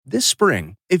This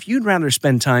spring, if you'd rather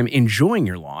spend time enjoying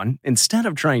your lawn instead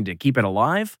of trying to keep it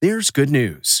alive, there's good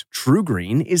news.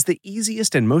 TruGreen is the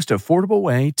easiest and most affordable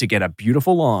way to get a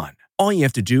beautiful lawn. All you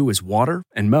have to do is water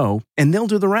and mow, and they'll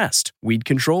do the rest. Weed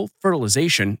control,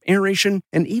 fertilization, aeration,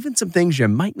 and even some things you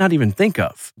might not even think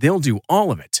of. They'll do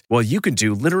all of it, while you can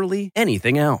do literally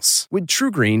anything else. With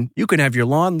TruGreen, you can have your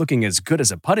lawn looking as good as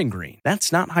a putting green.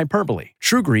 That's not hyperbole.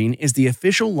 TruGreen is the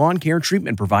official lawn care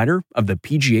treatment provider of the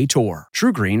PGA Tour.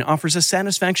 TruGreen offers a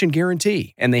satisfaction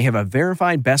guarantee, and they have a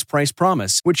verified best price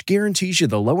promise, which guarantees you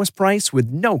the lowest price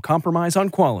with no compromise on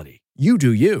quality. You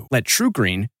do you. Let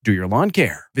TruGreen do your lawn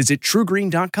care. Visit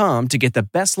TruGreen.com to get the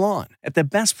best lawn at the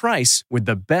best price with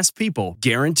the best people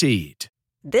guaranteed.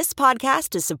 This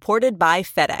podcast is supported by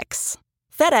FedEx.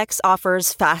 FedEx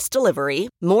offers fast delivery,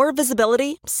 more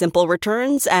visibility, simple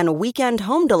returns, and weekend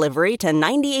home delivery to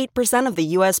 98% of the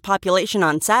U.S. population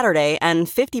on Saturday and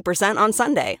 50% on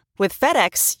Sunday. With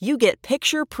FedEx, you get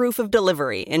picture proof of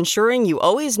delivery, ensuring you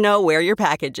always know where your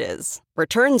package is.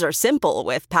 Returns are simple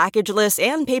with packageless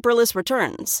and paperless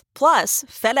returns. Plus,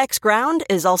 FedEx Ground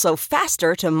is also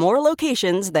faster to more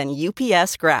locations than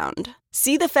UPS Ground.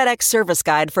 See the FedEx service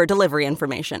guide for delivery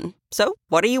information. So,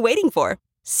 what are you waiting for?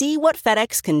 See what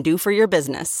FedEx can do for your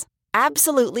business.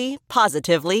 Absolutely,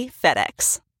 positively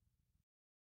FedEx.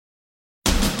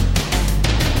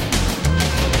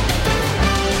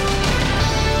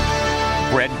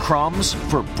 Breadcrumbs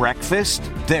for breakfast?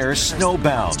 They're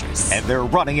snowbound, and they're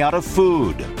running out of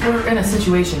food. We're in a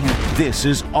situation here. This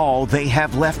is all they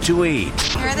have left to eat.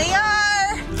 Here they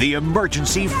are! The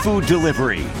emergency food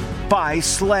delivery by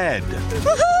sled.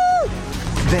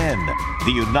 Woohoo! Then,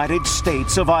 the United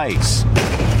States of Ice.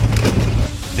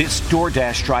 This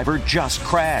DoorDash driver just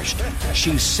crashed.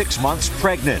 She's 6 months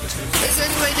pregnant. Is there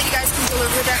any way that you guys can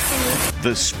deliver that for me?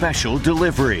 The special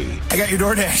delivery. I got your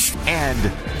DoorDash. And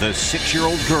the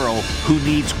 6-year-old girl who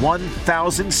needs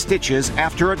 1,000 stitches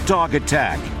after a dog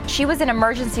attack. She was in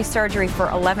emergency surgery for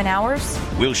 11 hours.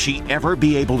 Will she ever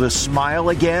be able to smile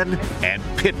again? And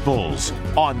pit bulls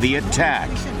on the attack.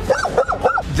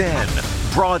 Then,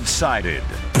 broadsided.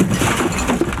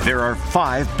 There are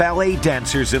 5 ballet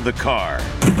dancers in the car.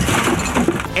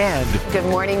 And good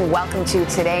morning. Welcome to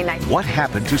Today Night. What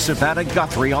happened to Savannah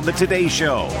Guthrie on the Today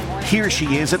Show? Here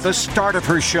she is at the start of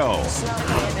her show.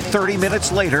 30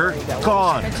 minutes later,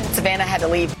 gone. Savannah had to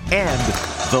leave. And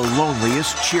the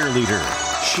loneliest cheerleader.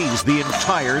 She's the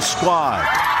entire squad.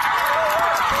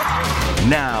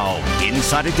 Now,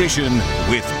 Inside Edition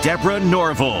with Deborah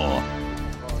Norville.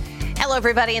 Hello,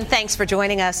 everybody, and thanks for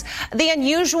joining us. The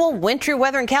unusual wintry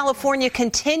weather in California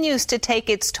continues to take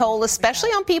its toll,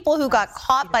 especially on people who got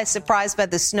caught by surprise by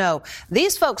the snow.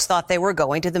 These folks thought they were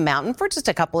going to the mountain for just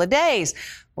a couple of days.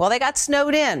 Well, they got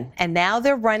snowed in, and now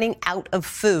they're running out of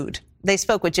food. They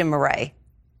spoke with Jim Murray.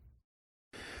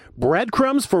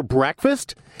 Breadcrumbs for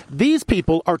breakfast? These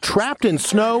people are trapped in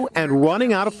snow and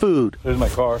running out of food. There's my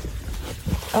car.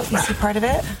 Oh, you see part of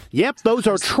it? Yep, those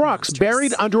are trucks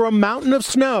buried under a mountain of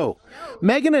snow.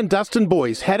 Megan and Dustin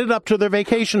Boyce headed up to their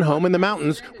vacation home in the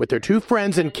mountains with their 2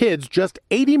 friends and kids just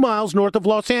 80 miles north of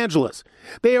Los Angeles.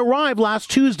 They arrived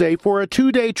last Tuesday for a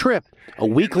 2-day trip. A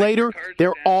week later,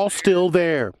 they're all still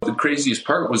there. The craziest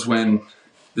part was when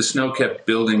the snow kept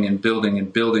building and building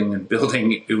and building and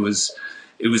building. It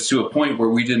was to a point where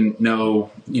we didn't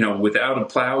know, without a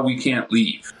plow, we can't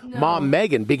leave. No. Mom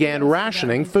Megan began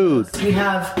rationing food. We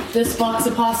have this box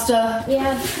of pasta.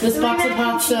 Yeah. This box of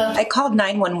pasta. I called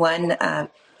 911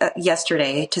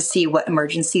 yesterday to see what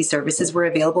emergency services were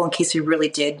available in case we really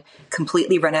did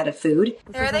completely run out of food.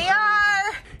 There they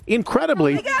are.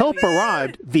 Incredibly, help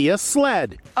arrived via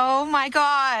sled. Oh my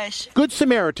gosh. Good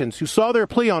Samaritans who saw their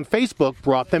plea on Facebook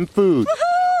brought them food.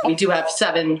 Woohoo! We do have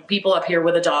 7 people up here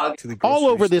with a dog. All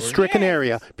over this stricken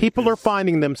area, people are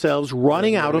finding themselves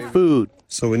running out of food.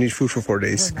 So we need food for 4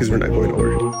 days because we're not going to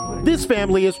work. This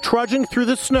family is trudging through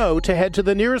the snow to head to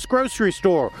the nearest grocery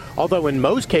store, although in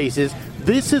most cases,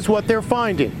 this is what they're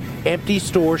finding, empty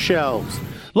store shelves.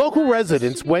 Local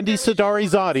residents Wendy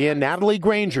Sadari-Zadi and Natalie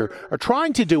Granger are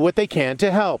trying to do what they can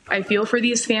to help. I feel for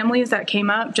these families that came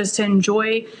up just to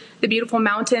enjoy the beautiful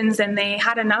mountains, and they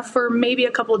had enough for maybe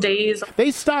a couple days. They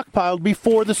stockpiled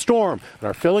before the storm and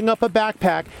are filling up a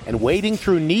backpack and wading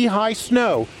through knee-high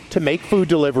snow to make food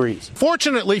deliveries.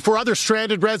 Fortunately for other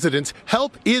stranded residents,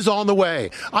 help is on the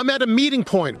way. I'm at a meeting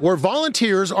point where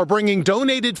volunteers are bringing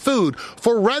donated food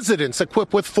for residents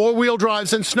equipped with 4-wheel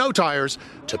drives and snow tires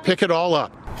to pick it all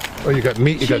up. Oh, you got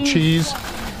meat, you got cheese.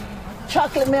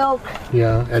 chocolate milk.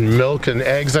 Yeah, and milk and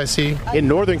eggs, I see. In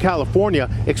Northern California,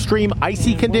 extreme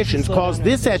icy conditions caused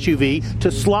this SUV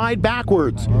to slide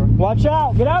backwards. Watch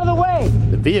out, get out of the way.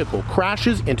 The vehicle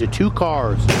crashes into two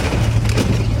cars.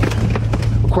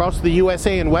 Across the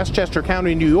USA in Westchester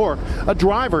County, New York, a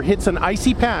driver hits an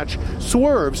icy patch,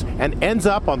 swerves, and ends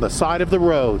up on the side of the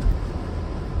road.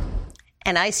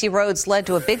 And icy roads led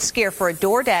to a big scare for a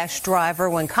DoorDash driver.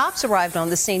 When cops arrived on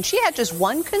the scene, she had just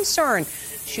one concern.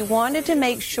 She wanted to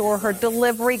make sure her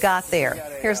delivery got there.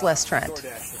 Here's Les Trent.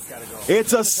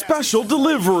 It's a special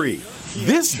delivery.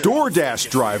 This DoorDash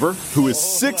driver, who is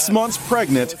 6 months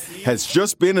pregnant, has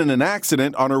just been in an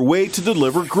accident on her way to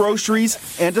deliver groceries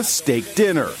and a steak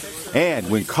dinner. And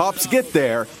when cops get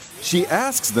there, she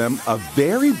asks them a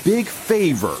very big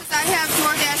favor. I have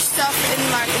DoorDash stuff in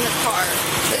the car.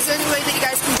 Is there any way that you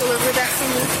guys can deliver that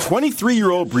for me?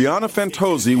 23-year-old Brianna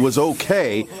Fantozzi was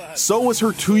okay. So was her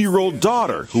 2-year-old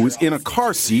daughter, who was in a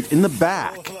car seat in the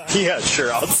back. Yeah,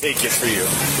 sure, I'll take it for you.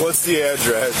 What's the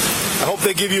address? I hope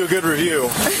they give you a good review.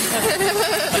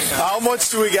 How much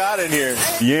do we got in here?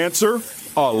 The answer?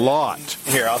 A lot.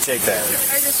 Here, I'll take that. I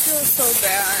just feel so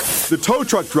bad. The tow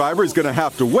truck driver is going to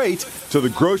have to wait till the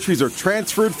groceries are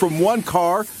transferred from one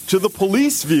car to the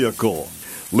police vehicle.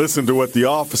 Listen to what the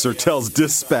officer tells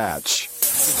dispatch.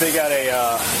 They got a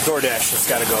DoorDash that's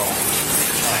got to go.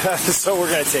 So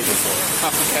we're going to take it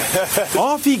for him.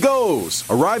 Off he goes,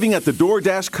 arriving at the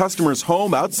DoorDash customer's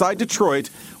home outside Detroit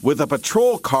with a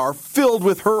patrol car filled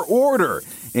with her order,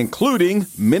 including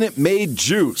Minute Maid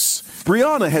juice.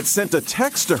 Brianna had sent a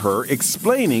text to her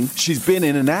explaining she's been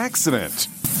in an accident.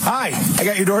 Hi, I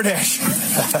got your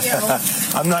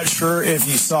DoorDash. I'm not sure if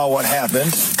you saw what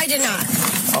happened. I did not.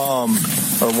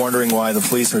 Or wondering why the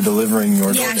police are delivering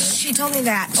your DoorDash. Yeah, she told me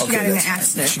that. She got in an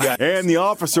accident. And the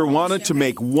officer wanted to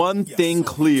make one thing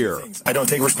clear. I don't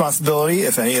take responsibility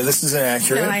if any of this is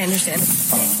inaccurate. No, I understand.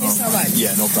 Thank you so much.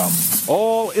 Yeah, no problem.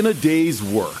 All in a day's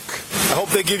work. I hope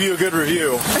they give you a good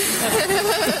review.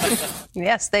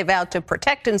 Yes, they vowed to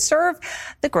protect and serve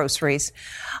the groceries.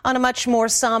 On a much more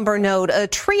somber note, a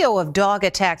trio of dog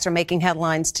attacks are making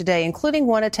headlines today, including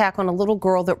one attack on a little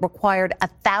girl that required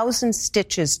 1,000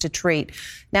 stitches to treat.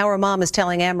 Now her mom is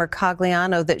telling Amber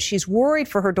Cagliano that she's worried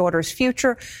for her daughter's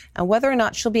future and whether or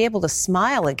not she'll be able to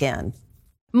smile again.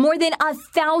 More than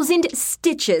 1,000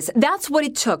 stitches. That's what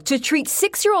it took to treat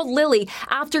 6-year-old Lily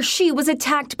after she was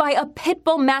attacked by a pit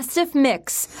bull mastiff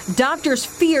mix. Doctors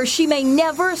fear she may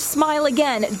never smile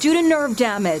again due to nerve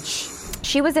damage.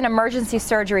 She was in emergency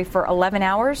surgery for 11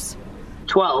 hours?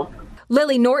 12.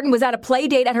 Lily Norton was at a play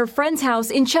date at her friend's house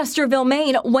in Chesterville,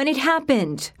 Maine when it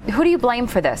happened. Who do you blame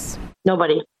for this?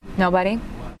 Nobody. Nobody?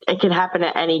 It could happen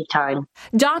at any time.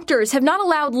 Doctors have not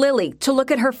allowed Lily to look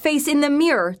at her face in the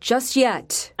mirror just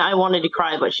yet. I wanted to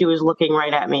cry, but she was looking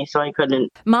right at me, so I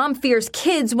couldn't. Mom fears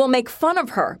kids will make fun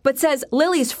of her, but says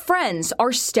Lily's friends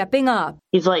are stepping up.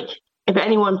 He's like, if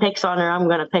anyone picks on her, I'm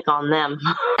going to pick on them.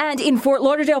 And in Fort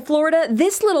Lauderdale, Florida,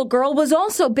 this little girl was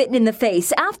also bitten in the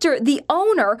face after the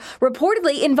owner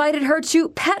reportedly invited her to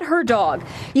pet her dog.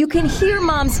 You can hear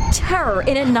Mom's terror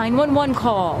in a 911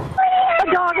 call.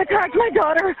 A dog attacked my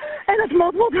daughter, and it's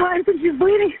multiple times, and she's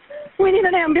bleeding. We need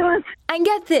an ambulance. And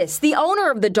get this, the owner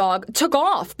of the dog took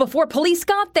off before police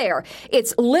got there.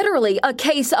 It's literally a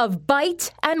case of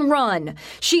bite and run.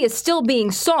 She is still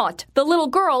being sought. The little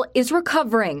girl is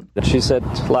recovering. She said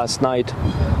last night,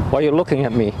 "Why are you looking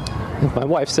at me?" And my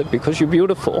wife said, "Because you're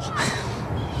beautiful."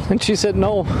 And she said,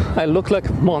 "No, I look like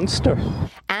a monster."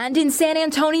 And in San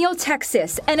Antonio,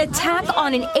 Texas, an attack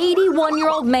on an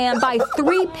 81-year-old man by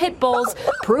 3 pit bulls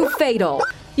proved fatal.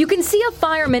 You can see a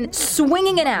fireman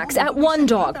swinging an axe at one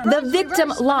dog. The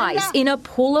victim lies in a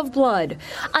pool of blood.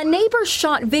 A neighbor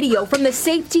shot video from the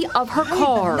safety of her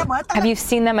car. Have you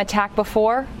seen them attack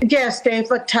before? Yes, they've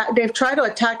tried to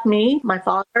attack me, my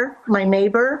father, my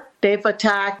neighbor. They've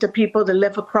attacked the people that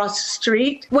live across the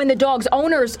street. When the dog's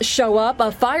owners show up,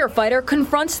 a firefighter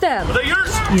confronts them. Are they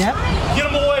yours? Yep.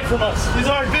 Get them away from us. These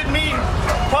already bit me,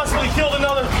 possibly killed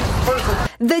another person.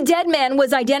 The dead man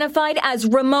was identified as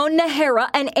Ramon Nahara,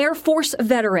 an Air Force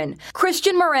veteran.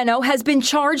 Christian Moreno has been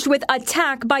charged with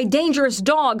attack by dangerous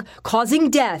dog causing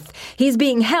death. He's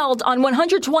being held on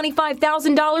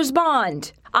 $125,000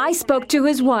 bond. I spoke to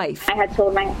his wife. I had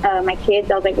told my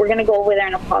kids, I was like, we're going to go over there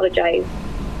and apologize.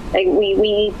 Like, we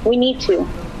need to,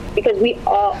 because we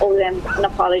all owe them an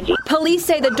apology. Police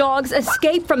say the dogs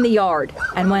escaped from the yard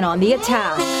and went on the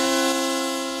attack.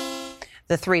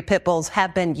 The 3 pit bulls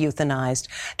have been euthanized.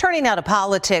 Turning now to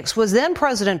politics, was then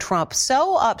President Trump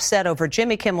so upset over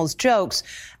Jimmy Kimmel's jokes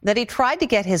that he tried to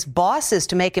get his bosses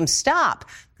to make him stop?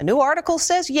 A new article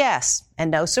says yes,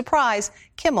 and no surprise,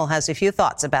 Kimmel has a few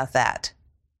thoughts about that.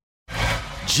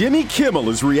 Jimmy Kimmel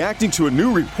is reacting to a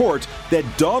new report that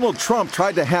Donald Trump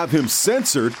tried to have him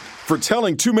censored for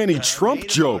telling too many Trump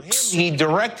jokes. He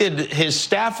directed his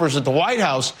staffers at the White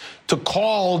House to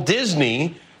call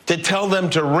Disney to tell them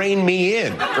to rein me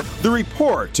in. The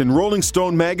report in Rolling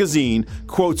Stone magazine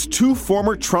quotes 2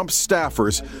 former Trump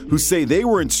staffers who say they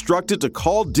were instructed to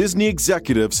call Disney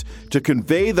executives to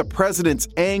convey the president's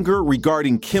anger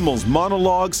regarding Kimmel's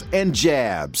monologues and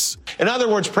jabs. In other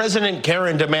words, President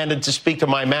Karen demanded to speak to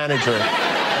my manager.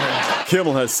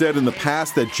 Kimmel has said in the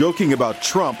past that joking about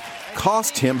Trump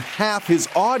cost him half his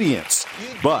audience,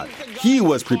 but he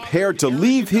was prepared to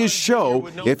leave his show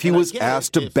if he was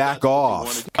asked to back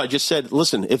off. I just said,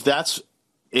 listen, if that's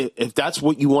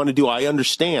what you want to do, I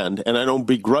understand, and I don't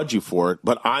begrudge you for it,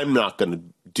 but I'm not going to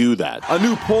do that. A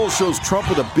new poll shows Trump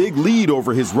with a big lead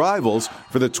over his rivals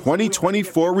for the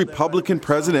 2024 Republican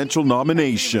presidential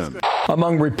nomination.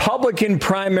 Among Republican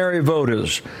primary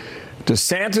voters,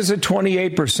 DeSantis at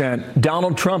 28%,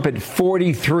 Donald Trump at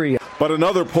 43%. But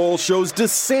another poll shows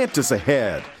DeSantis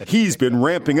ahead. He's been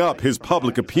ramping up his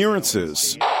public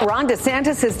appearances. Ron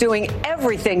DeSantis is doing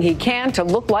everything he can to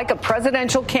look like a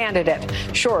presidential candidate,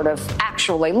 short of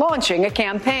actually launching a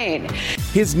campaign.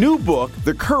 His new book,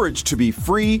 The Courage to Be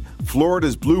Free,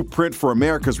 Florida's Blueprint for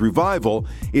America's Revival,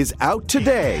 is out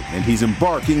today, and he's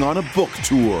embarking on a book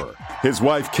tour. His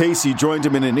wife, Casey, joined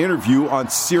him in an interview on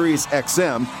Sirius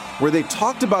XM, where they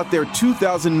talked about their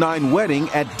 2009 wedding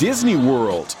at Disney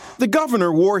World. The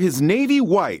governor wore his navy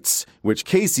whites, which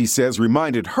Casey says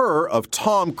reminded her of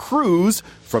Tom Cruise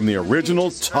from the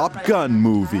original Top Gun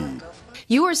movie.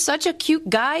 You were such a cute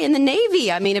guy in the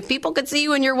Navy. I mean, if people could see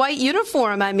you in your white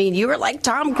uniform, I mean, you were like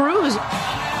Tom Cruise.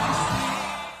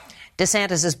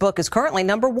 DeSantis' book is currently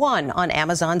 #1 on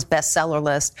Amazon's bestseller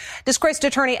list. Disgraced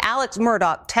attorney Alex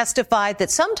Murdaugh testified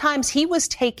that sometimes he was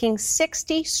taking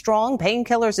 60 strong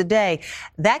painkillers a day.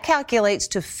 That calculates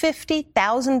to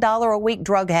 $50,000 a week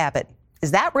drug habit.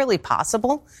 Is that really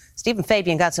possible? Stephen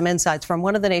Fabian got some insights from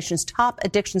one of the nation's top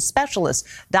addiction specialists,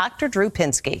 Dr. Drew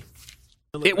Pinsky.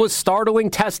 It was startling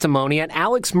testimony at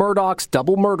Alex Murdaugh's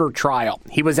double murder trial.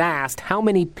 He was asked how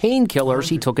many painkillers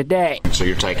he took a day. So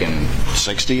you're taking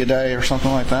 60 a day or something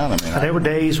like that? I mean, there were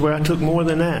days where I took more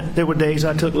than that. There were days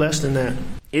I took less than that.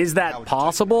 Is that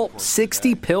possible?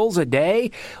 60 pills a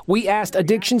day? We asked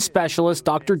addiction specialist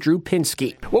Dr. Drew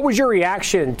Pinsky. What was your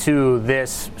reaction to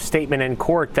this statement in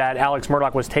court that Alex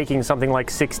Murdaugh was taking something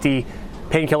like 60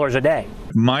 painkillers a day?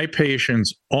 My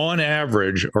patients, on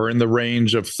average, are in the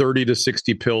range of 30 to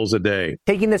 60 pills a day.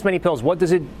 Taking this many pills, what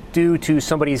does it do to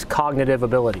somebody's cognitive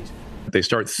abilities? They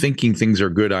start thinking things are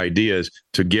good ideas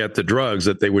to get the drugs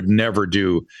that they would never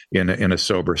do in a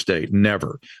sober state.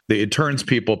 Never. It turns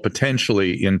people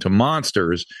potentially into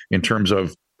monsters in terms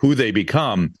of who they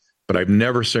become, but I've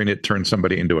never seen it turn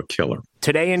somebody into a killer.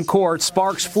 Today in court,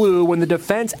 sparks flew when the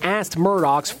defense asked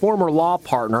Murdaugh's former law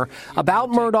partner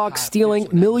about Murdaugh stealing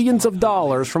millions of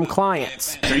dollars from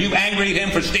clients. Are you angry at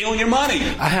him for stealing your money?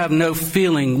 I have no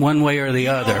feeling one way or the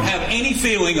other. You don't have any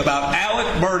feeling about Alex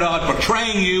Murdaugh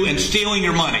betraying you and stealing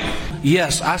your money?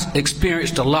 Yes, I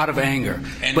experienced a lot of anger.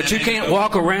 But you can't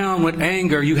walk around with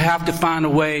anger. You have to find a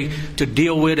way to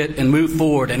deal with it and move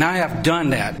forward. And I have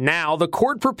done that. Now the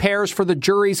court prepares for the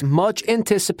jury's much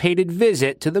anticipated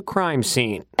visit to the crime scene.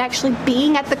 Actually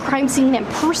being at the crime scene in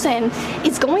person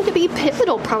is going to be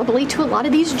pivotal probably to a lot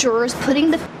of these jurors putting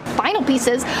the final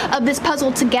pieces of this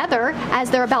puzzle together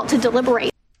as they're about to deliberate.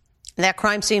 That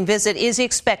crime scene visit is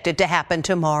expected to happen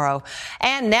tomorrow.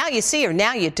 And now you see her,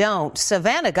 now you don't.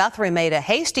 Savannah Guthrie made a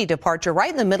hasty departure right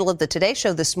in the middle of the Today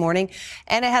Show this morning,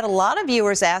 and it had a lot of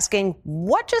viewers asking,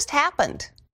 what just happened?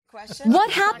 What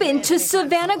happened to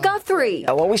Savannah Guthrie?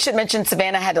 Well, we should mention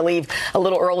Savannah had to leave a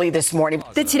little early this morning.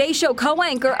 The Today Show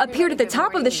co-anchor appeared at the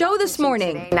top of the show this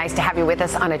morning. Nice to have you with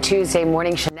us on a Tuesday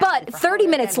morning. But 30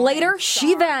 minutes later,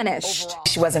 she vanished.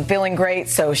 She wasn't feeling great,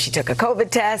 so she took a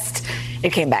COVID test.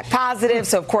 It came back positive.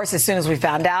 So, of course, as soon as we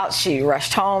found out, she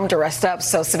rushed home to rest up.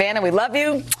 So, Savannah, we love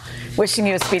you. Wishing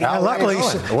you a speedy recovery.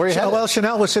 Luckily,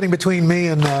 Chanel was sitting between me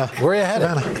and where are you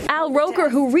headed? Savannah. Al Roker,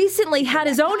 who recently had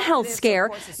his own health scare,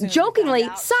 jokingly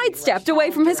sidestepped away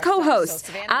from his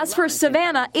co-host. As for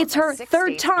Savannah, it's her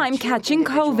third time catching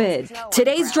COVID.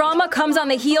 Today's drama comes on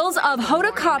the heels of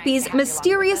Hoda Kotb's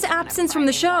mysterious absence from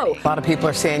the show. A lot of people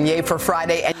are saying yay for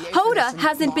Friday. And Hoda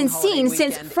hasn't been seen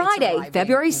since Friday,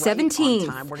 February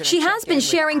 17th. She has been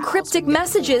sharing cryptic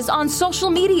messages on social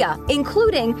media,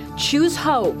 including "Choose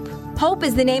Hope." Hope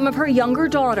is the name of her younger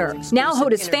daughter. Now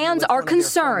Hoda's fans are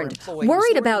concerned.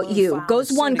 "Worried about you,"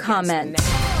 goes one comment.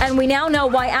 And we now know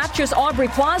why actress Aubrey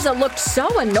Plaza looked so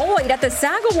annoyed at the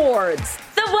SAG Awards.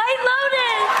 The White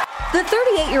Lotus! The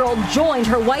 38-year-old joined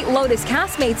her White Lotus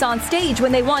castmates on stage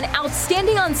when they won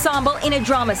Outstanding Ensemble in a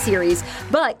Drama Series.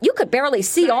 But you could barely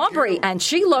see Aubrey, and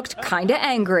she looked kinda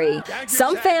angry.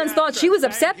 Some fans thought she was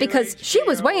upset because she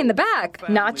was way in the back.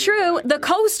 Not true. The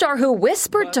co-star who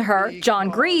whispered to her, John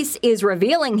Grease, is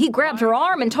revealing he grabbed her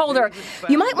arm and told her,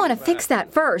 "You might want to fix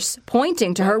that first,"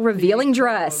 pointing to her revealing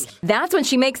dress. That's when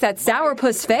she makes that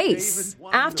sourpuss face.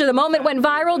 After the moment went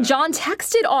viral, John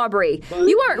texted Aubrey,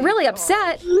 "You aren't really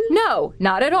upset?" "No,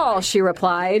 not at all," she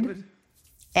replied.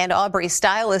 And Aubrey's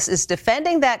stylist is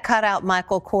defending that cutout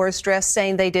Michael Kors dress,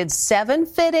 saying they did 7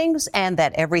 fittings and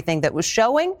that everything that was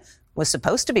showing was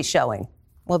supposed to be showing.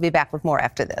 We'll be back with more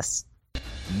after this.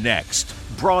 Next,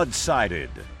 Broadsided.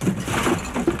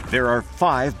 There are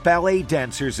 5 ballet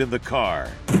dancers in the car.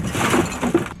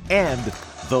 And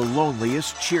the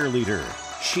loneliest cheerleader.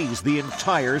 She's the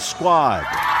entire squad.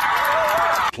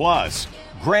 Plus,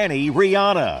 Granny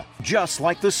Rihanna, just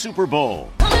like the Super Bowl.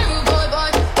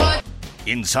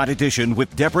 Inside Edition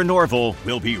with Deborah Norville.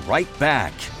 We'll be right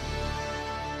back.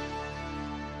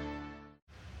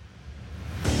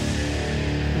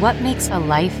 What makes a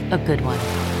life a good one?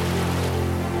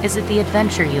 Is it the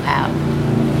adventure you have?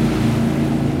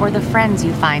 Or the friends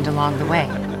you find along the way?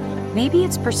 Maybe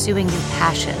it's pursuing your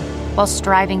passion while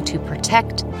striving to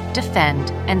protect,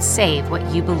 defend, and save what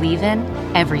you believe in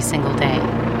every single day.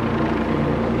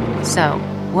 So,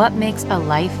 what makes a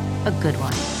life a good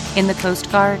one? In the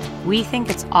Coast Guard, we think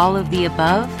it's all of the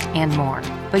above and more,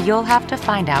 but you'll have to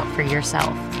find out for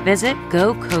yourself. Visit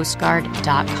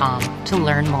gocoastguard.com to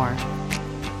learn more.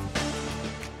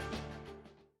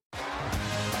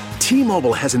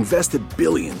 T-Mobile has invested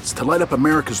billions to light up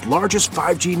America's largest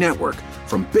 5G network,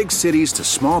 from big cities to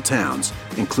small towns,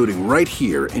 including right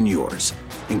here in yours.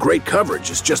 And great coverage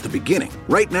is just the beginning.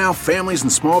 Right now, families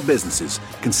and small businesses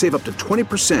can save up to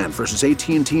 20% versus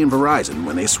AT&T and Verizon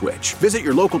when they switch. Visit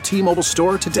your local T-Mobile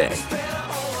store today.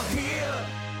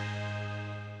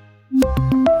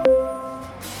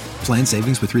 Plan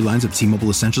savings with 3 lines of T-Mobile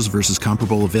Essentials versus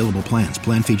comparable available plans.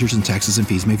 Plan features and taxes and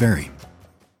fees may vary.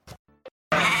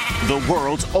 The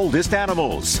world's oldest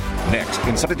animals. Next,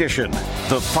 Inside Edition,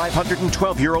 the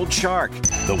 512-year-old shark,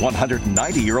 the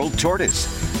 190-year-old tortoise.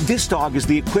 This dog is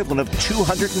the equivalent of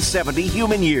 270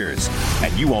 human years.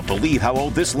 And you won't believe how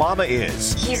old this llama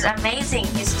is. He's amazing.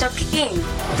 He's still kicking.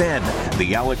 Then,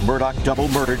 the Alec Murdaugh double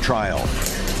murder trial.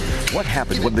 What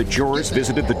happened when the jurors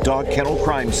visited the dog kennel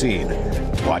crime scene?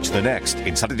 Watch the next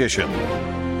Inside Edition.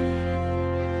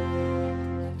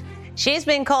 She's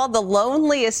been called the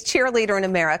loneliest cheerleader in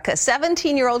America.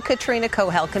 17-year-old Katrina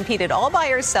Kohel competed all by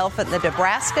herself at the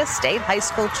Nebraska State High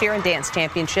School Cheer and Dance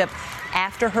Championship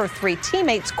after her 3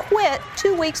 teammates quit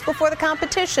 2 weeks before the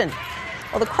competition.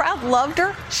 Well, the crowd loved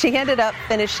her. She ended up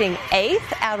finishing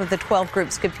 8th out of the 12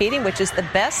 groups competing, which is the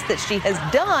best that she has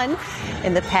done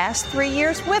in the past 3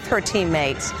 years with her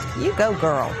teammates. You go,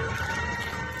 girl.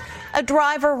 A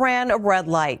driver ran a red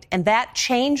light, and that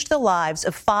changed the lives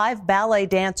of 5 ballet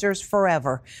dancers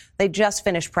forever. They just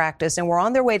finished practice and were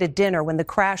on their way to dinner when the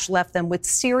crash left them with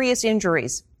serious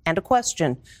injuries and a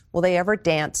question: will they ever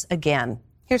dance again?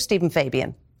 Here's Stephen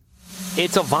Fabian.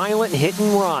 It's a violent hit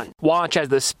and run. Watch as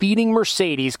the speeding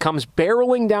Mercedes comes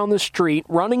barreling down the street,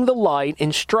 running the light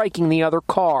and striking the other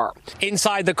car.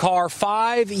 Inside the car,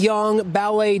 5 young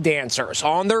ballet dancers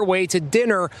on their way to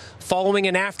dinner following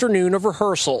an afternoon of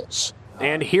rehearsals.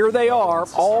 And here they are,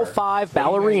 all 5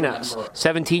 ballerinas.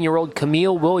 17-year-old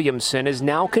Camille Williamson is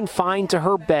now confined to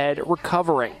her bed,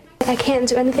 recovering. I can't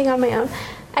do anything on my own.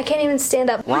 I can't even stand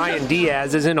up. Ryan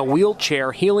Diaz is in a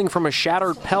wheelchair, healing from a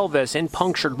shattered pelvis and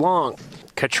punctured lung.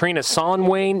 Katrina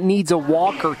Sonwain needs a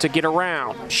walker to get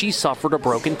around. She suffered a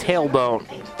broken tailbone.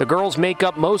 The girls make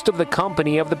up most of the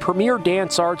company of the Premier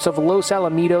Dance Arts of Los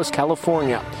Alamitos,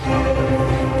 California.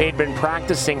 They'd been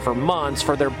practicing for months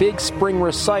for their big spring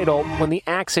recital when the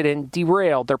accident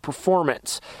derailed their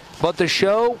performance. But the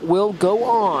show will go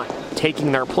on,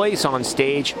 taking their place on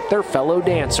stage, their fellow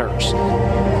dancers.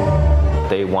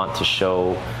 They want to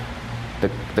show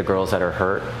the the girls that are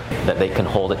hurt, that they can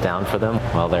hold it down for them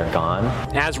while they're gone.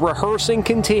 As rehearsing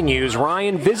continues,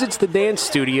 Ryan visits the dance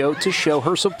studio to show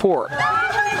her support.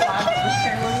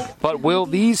 But will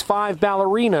these 5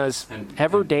 ballerinas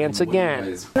ever dance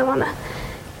again? I want to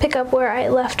pick up where I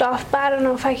left off, but I don't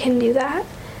know if I can do that.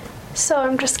 So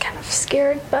I'm just kind of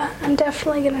scared, but I'm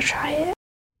definitely going to try it.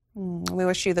 We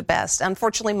wish you the best.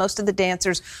 Unfortunately, most of the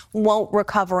dancers won't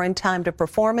recover in time to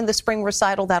perform in the spring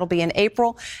recital. That'll be in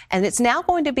April, and it's now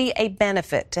going to be a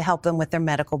benefit to help them with their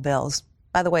medical bills.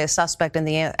 By the way, a suspect in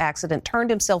the accident turned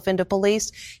himself into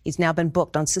police. He's now been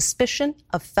booked on suspicion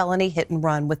of felony hit and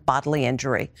run with bodily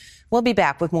injury. We'll be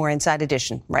back with more Inside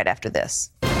Edition right after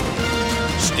this.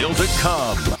 Still to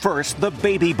come. First, the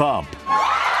baby bump.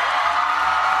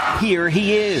 Here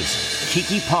he is,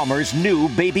 Keke Palmer's new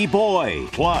baby boy.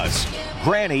 Plus,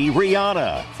 Granny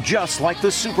Rihanna, just like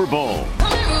the Super Bowl.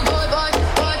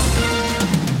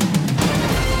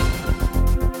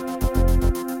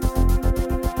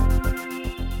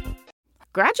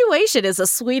 Graduation is a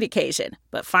sweet occasion,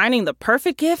 but finding the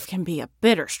perfect gift can be a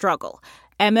bitter struggle.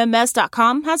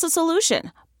 MMS.com has a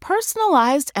solution.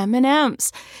 Personalized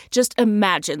M&Ms. Just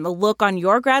imagine the look on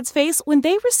your grad's face when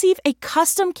they receive a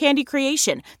custom candy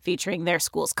creation featuring their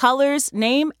school's colors,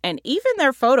 name, and even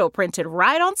their photo printed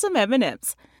right on some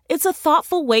M&Ms. It's a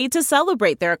thoughtful way to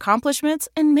celebrate their accomplishments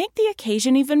and make the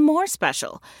occasion even more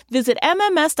special. Visit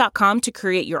MMS.com to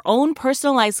create your own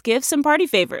personalized gifts and party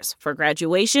favors for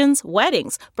graduations,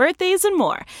 weddings, birthdays, and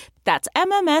more. That's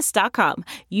MMS.com.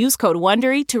 Use code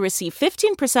WONDERY to receive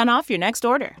 15% off your next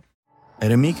order.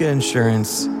 At Amica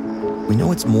Insurance, we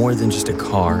know it's more than just a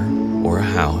car or a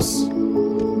house.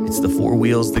 It's the 4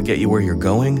 wheels that get you where you're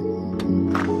going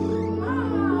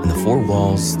and the 4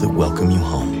 walls that welcome you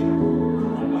home.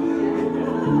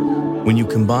 When you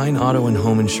combine auto and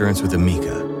home insurance with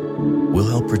Amica, we'll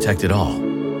help protect it all.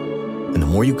 And the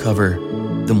more you cover,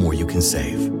 the more you can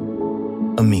save.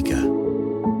 Amica.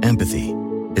 Empathy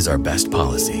is our best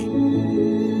policy.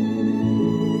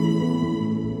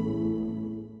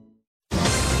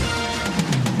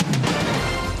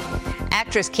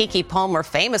 Actress Keke Palmer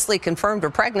famously confirmed her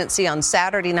pregnancy on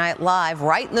Saturday Night Live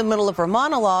right in the middle of her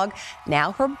monologue.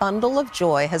 Now her bundle of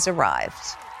joy has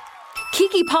arrived.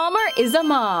 Keke Palmer is a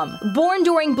mom. Born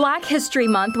during Black History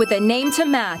Month with a name to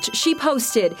match, she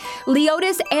posted,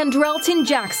 Leotis Andrelton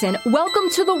Jackson, welcome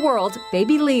to the world,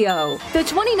 baby Leo. The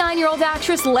 29-year-old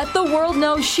actress let the world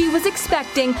know she was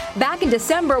expecting back in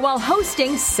December while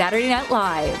hosting Saturday Night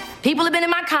Live. People have been in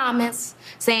my comments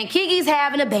saying Keke's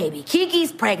having a baby,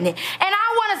 Keke's pregnant, and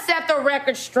I want to set the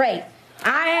record straight.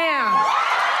 I am.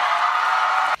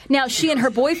 Now, she and her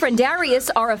boyfriend Darius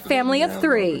are a family of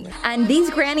 3, and these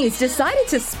grannies decided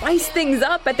to spice things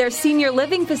up at their senior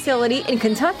living facility in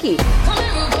Kentucky,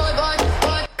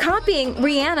 copying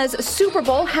Rihanna's Super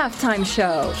Bowl halftime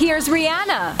show. Here's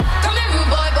Rihanna.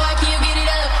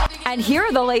 And here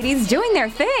are the ladies doing their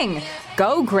thing.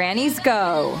 Go, grannies,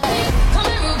 go.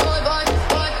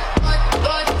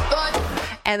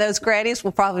 And those grannies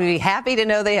will probably be happy to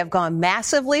know they have gone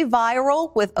massively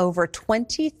viral with over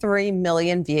 23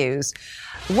 million views.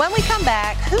 When we come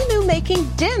back, who knew making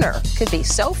dinner could be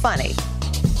so funny?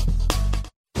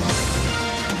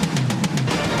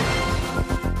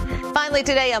 Finally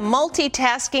today, a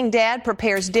multitasking dad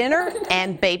prepares dinner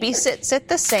and babysits at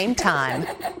the same time.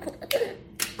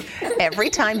 Every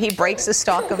time he breaks a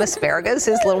stalk of asparagus,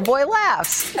 his little boy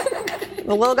laughs.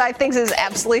 The little guy thinks it's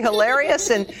absolutely hilarious,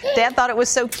 and Dad thought it was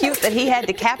so cute that he had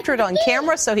to capture it on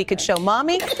camera so he could show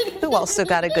Mommy, who also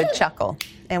got a good chuckle.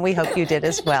 And we hope you did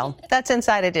as well. That's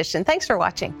Inside Edition. Thanks for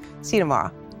watching. See you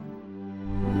tomorrow.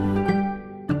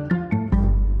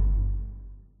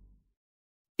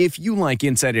 If you like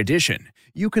Inside Edition,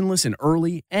 you can listen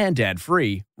early and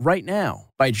ad-free right now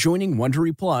by joining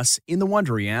Wondery Plus in the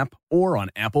Wondery app or on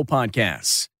Apple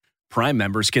Podcasts. Prime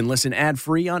members can listen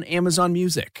ad-free on Amazon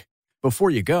Music.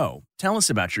 Before you go, tell us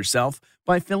about yourself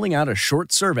by filling out a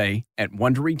short survey at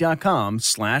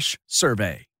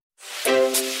Wondery.com/survey.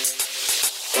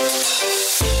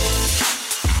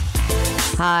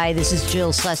 Hi, this is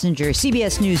Jill Schlesinger,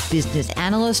 CBS News business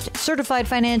analyst, certified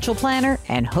financial planner,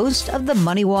 and host of the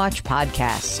Money Watch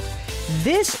podcast.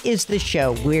 This is the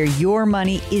show where your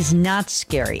money is not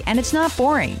scary and it's not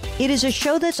boring. It is a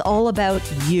show that's all about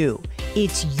you.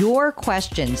 It's your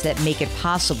questions that make it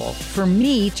possible for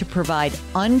me to provide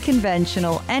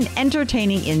unconventional and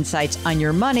entertaining insights on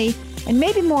your money and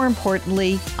maybe more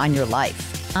importantly, on your life.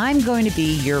 I'm going to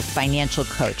be your financial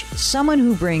coach, someone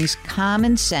who brings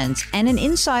common sense and an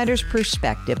insider's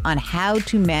perspective on how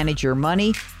to manage your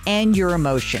money and your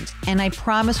emotions. And I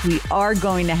promise we are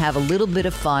going to have a little bit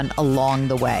of fun along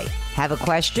the way. Have a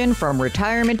question from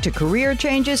retirement to career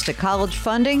changes to college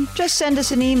funding? Just send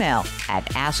us an email at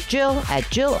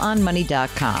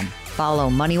askjill@jillonmoney.com. Follow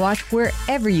Money Watch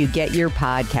wherever you get your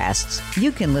podcasts.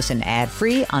 You can listen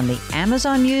ad-free on the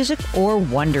Amazon Music or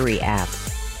Wondery app.